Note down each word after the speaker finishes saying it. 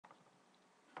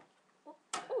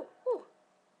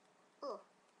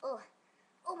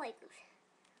my goose.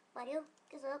 Mario,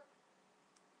 get up.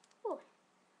 Oh,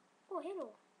 hello.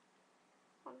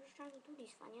 I'm just trying to do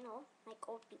this fun, you know, like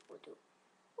old people do.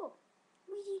 Oh,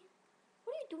 Luigi,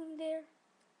 what are you doing there?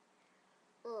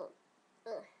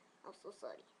 I'm so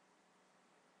sorry.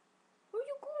 Where are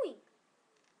you going?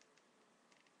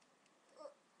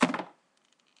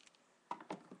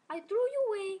 I threw you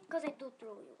away because I do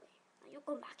throw you away. Now you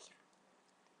come back here.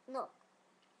 No.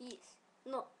 Yes.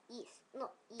 No. Yes. No.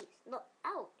 Yes. No.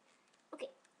 Out.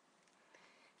 Okay.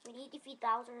 So we need to defeat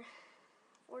Bowser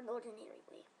for an ordinary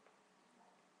way.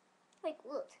 Like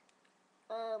what?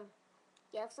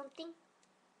 You have something?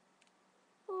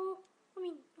 Oh, I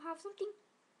mean, you have something?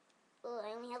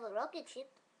 I only have a rocket ship.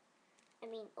 I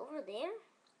mean, over there?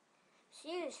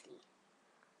 Seriously.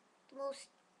 The most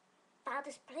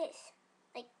baddest place.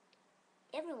 Like,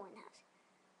 everyone has.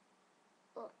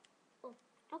 Oh,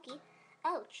 okay.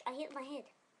 Ouch, I hit my head.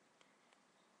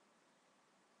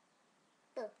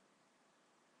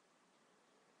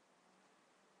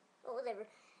 Oh, whatever.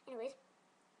 Anyways.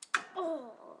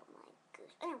 Oh my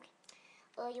gosh.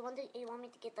 Okay. You want me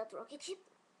to get that rocket ship?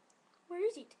 Where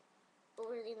is it?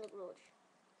 Over in the garage.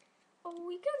 Oh,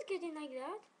 we can't get in like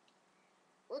that.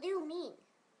 What do you mean?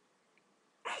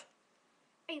 I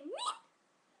mean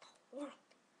the world.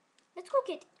 Let's go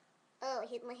get it. Oh, I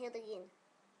hit my head again.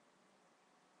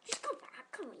 Just come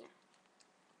back. Come here.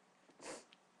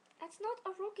 That's not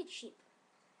a rocket ship.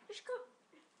 Just go.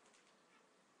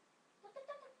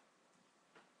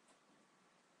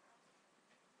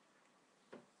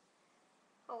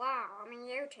 Oh wow, I'm in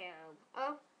YouTube.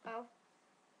 Oh.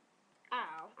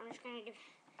 I'm just gonna do,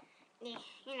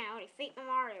 defeat the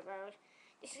Mario Bros.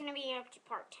 This is gonna be up to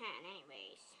part 10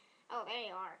 anyways. Oh, there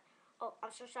you are. Oh,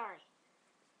 I'm so sorry.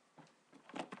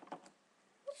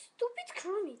 What stupid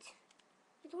Kermit?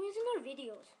 It's always in our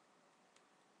videos.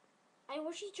 I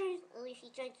wish he tried, at least he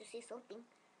tried to say something.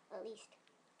 At least.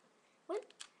 What?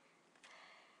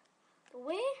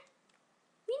 Where?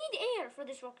 We need air for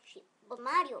this rocket ship. But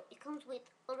Mario, it comes with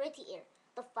already air.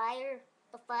 The fire.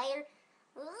 Oh, the fire.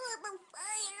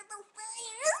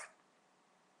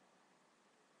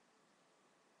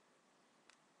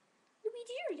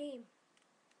 Luigi, you're lame.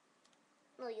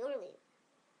 No, you're lame.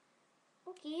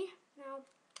 Okay, now,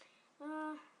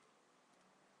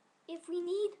 if we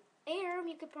need air,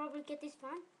 we could probably get this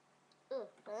fan.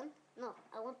 Fun? No,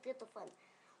 I won't get the fun.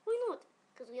 Why not?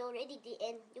 Because we already did,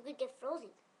 and you could get frozen.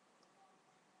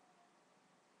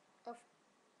 Of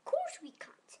course we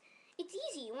can't. It's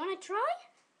easy. You wanna try?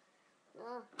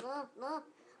 No.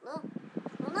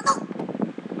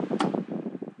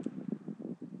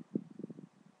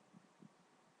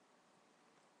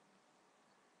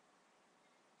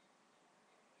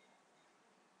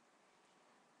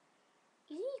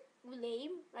 Is he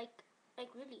lame? Like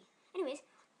really? Anyways,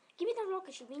 give me the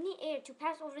rocket ship. We need air to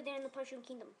pass over there in the Mushroom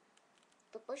Kingdom.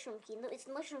 The Mushroom Kingdom? It's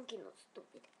the Mushroom Kingdom,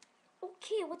 stupid.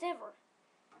 Okay, whatever.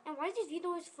 And why is this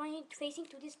video facing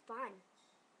to this fan?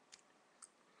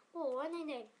 Oh, and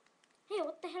then, hey,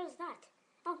 what the hell is that?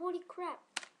 Oh, holy crap.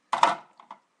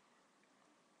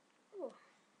 Oh,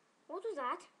 what was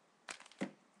that?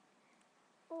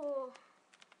 Oh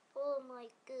my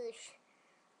gosh.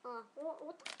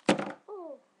 What?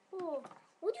 Oh,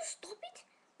 would you stop it?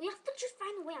 We have to just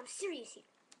find a way. I'm serious here.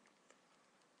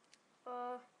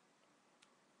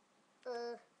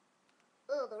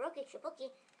 The rocket ship.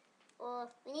 Okay.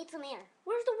 We need some air.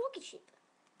 Where's the rocket ship?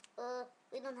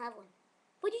 We don't have one.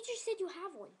 But you just said you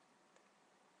have one.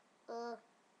 Of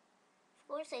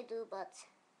course I do, but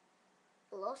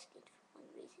I lost it for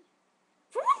one reason.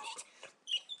 For one reason?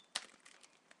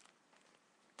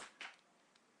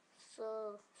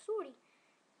 So, sorry.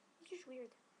 It's just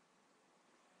weird.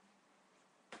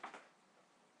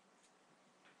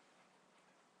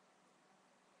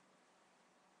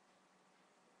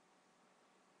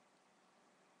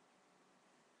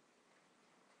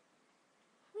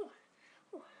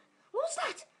 What was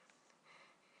that?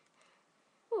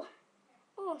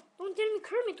 Oh, don't tell me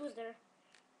Kermit was there.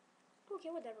 Okay,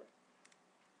 whatever.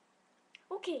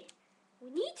 Okay, we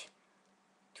need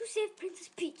to save Princess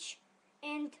Peach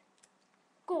and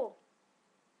go.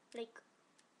 Like,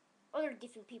 other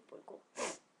different people go.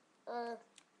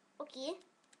 Okay.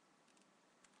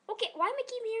 Okay, why am I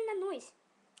keep hearing that noise?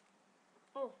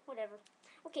 Oh, whatever.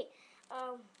 Okay,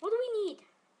 what do we need?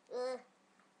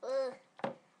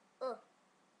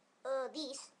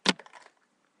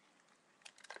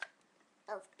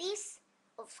 This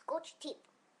of Scotch tape.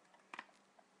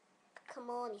 Come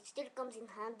on, it still comes in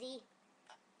handy.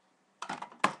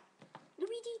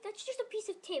 Luigi, that's just a piece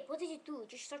of tape. What does it do?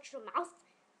 Just touch your mouth?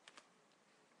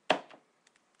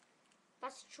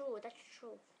 That's true.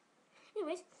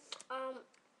 Anyways, ow.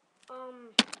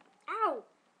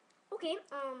 Okay,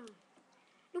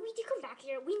 Luigi, come back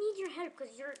here. We need your help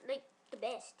because you're like the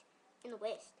best in the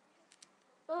West.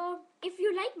 If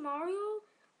you like Mario,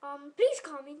 please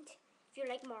comment if you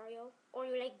like Mario or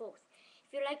you like both.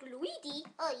 If you like Luigi,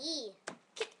 oh yeah,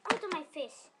 get out of my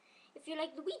face. If you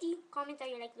like Luigi, comment that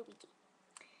you like Luigi.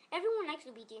 Everyone likes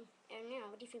Luigi, and you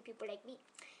know, different people like me.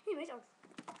 Anyways,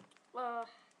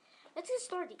 let's get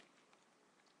started.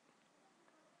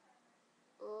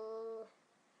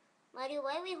 Mario,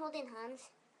 why are we holding hands?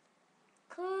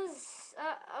 Cause,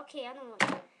 okay, I don't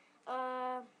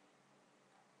know.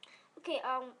 Okay,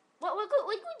 what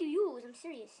could you use? I'm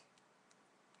serious.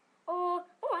 Oh,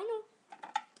 I know.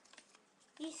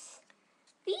 This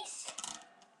piece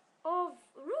of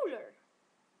ruler.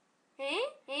 Eh?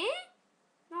 Eh?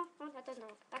 No, that doesn't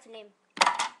work. That's lame.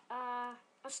 A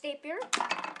stapler.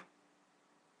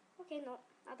 Okay, no,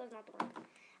 that does not work.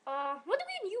 What do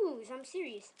we use? I'm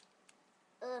serious.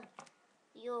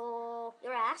 Your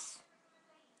ass.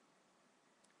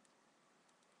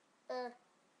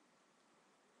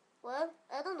 Well,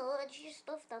 I don't know. It's just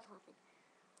stuff that happened.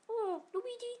 Oh,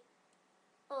 Luigi.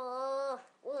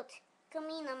 What? Come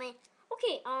in, man.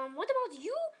 Okay, what about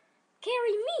you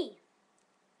carry me?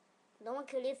 No one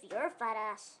can lift your fat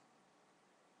ass.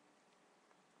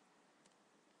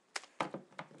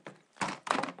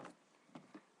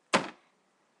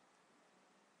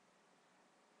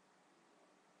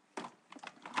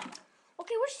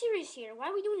 Okay, we're serious here. Why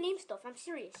are we doing name stuff? I'm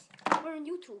serious. We're on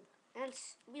YouTube, and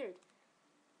it's weird.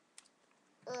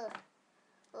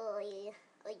 Oh yeah.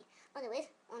 Anyways,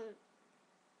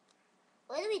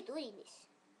 why are we doing this?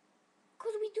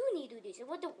 Cause we do need to do this.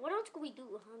 What else could we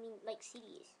do? I mean, like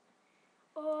CDs.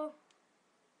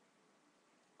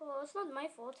 It's not my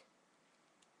fault.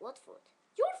 What fault?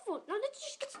 Your fault. Now let's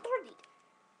just get started.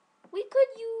 We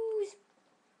could use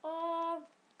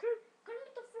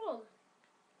Kermit the Frog.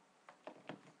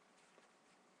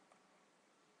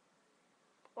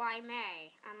 Why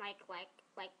May? I'm like why?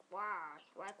 Like why?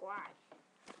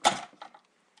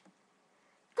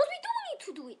 Cause we do need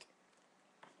to do it.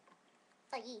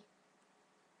 Aye.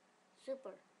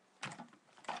 Super.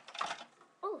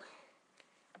 Oh.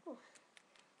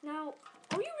 Now,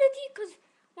 are you ready? Cause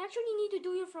we actually need to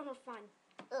do it for fun.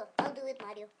 I'll do it,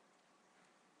 Mario.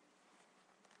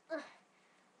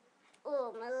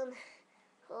 Oh man.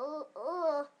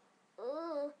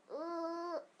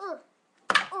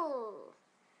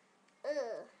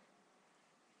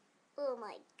 Oh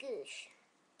my gosh.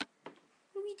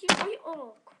 Luigi, are you?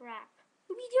 Oh crap.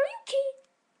 Luigi, are you okay?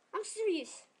 I'm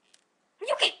serious. Are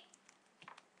you okay?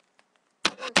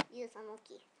 Yes, I'm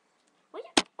okay. What?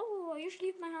 Oh, I usually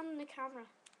leave my hand on the camera.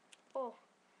 Oh.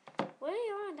 Wait,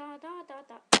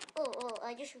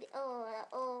 I just.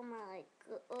 Oh my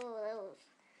god. Oh,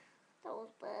 that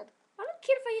was bad. I don't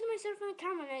care if I hit myself on the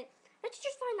camera. Right? Let's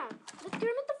just find out. Let's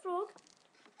Kermit the Frog.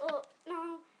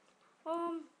 Now,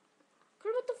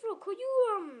 Kermit the Frog, could you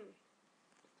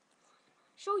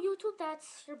show YouTube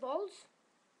that's your balls?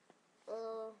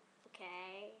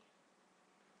 Okay.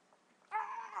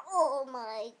 Oh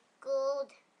my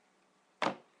god.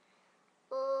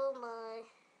 Oh my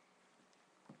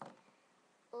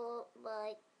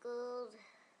god.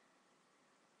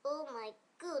 Oh my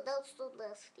god, that was so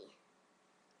nasty.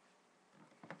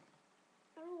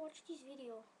 I don't watch this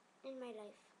video in my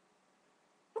life.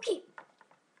 Okay.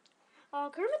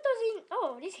 Kermit doesn't.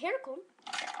 Oh, this hair comb.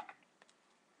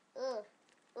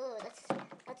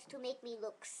 That's to make me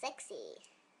look sexy.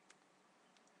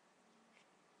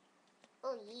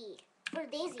 Oh yeah, for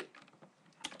Daisy.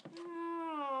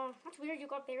 Oh, that's weird. You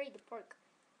got buried the pork.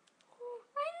 Oh,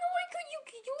 I know I could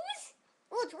use.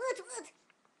 What?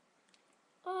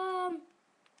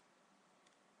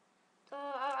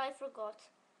 I forgot.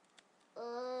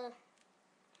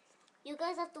 You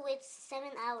guys have to wait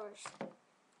 7 hours.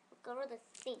 Cover the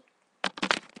thing.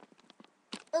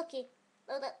 Okay.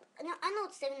 I know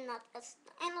it's 7.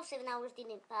 I know 7 hours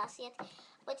didn't pass yet,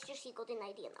 but it's just you got an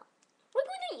idea now. What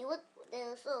would you use?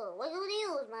 What would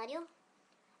you use, Mario?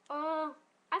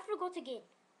 I forgot again.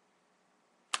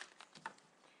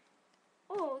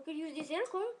 Oh, I could use this hair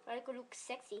comb. I could look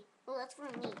sexy. Oh, that's for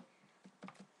me.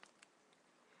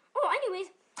 Oh,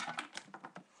 anyways,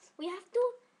 we have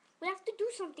to do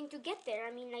something to get there.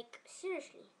 I mean, like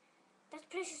seriously, that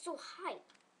place is so high.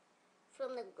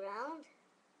 From the ground?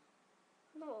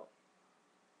 No.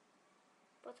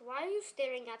 But why are you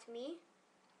staring at me?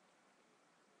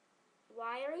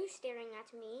 Why are you staring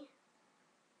at me?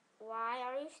 Why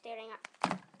are you staring at...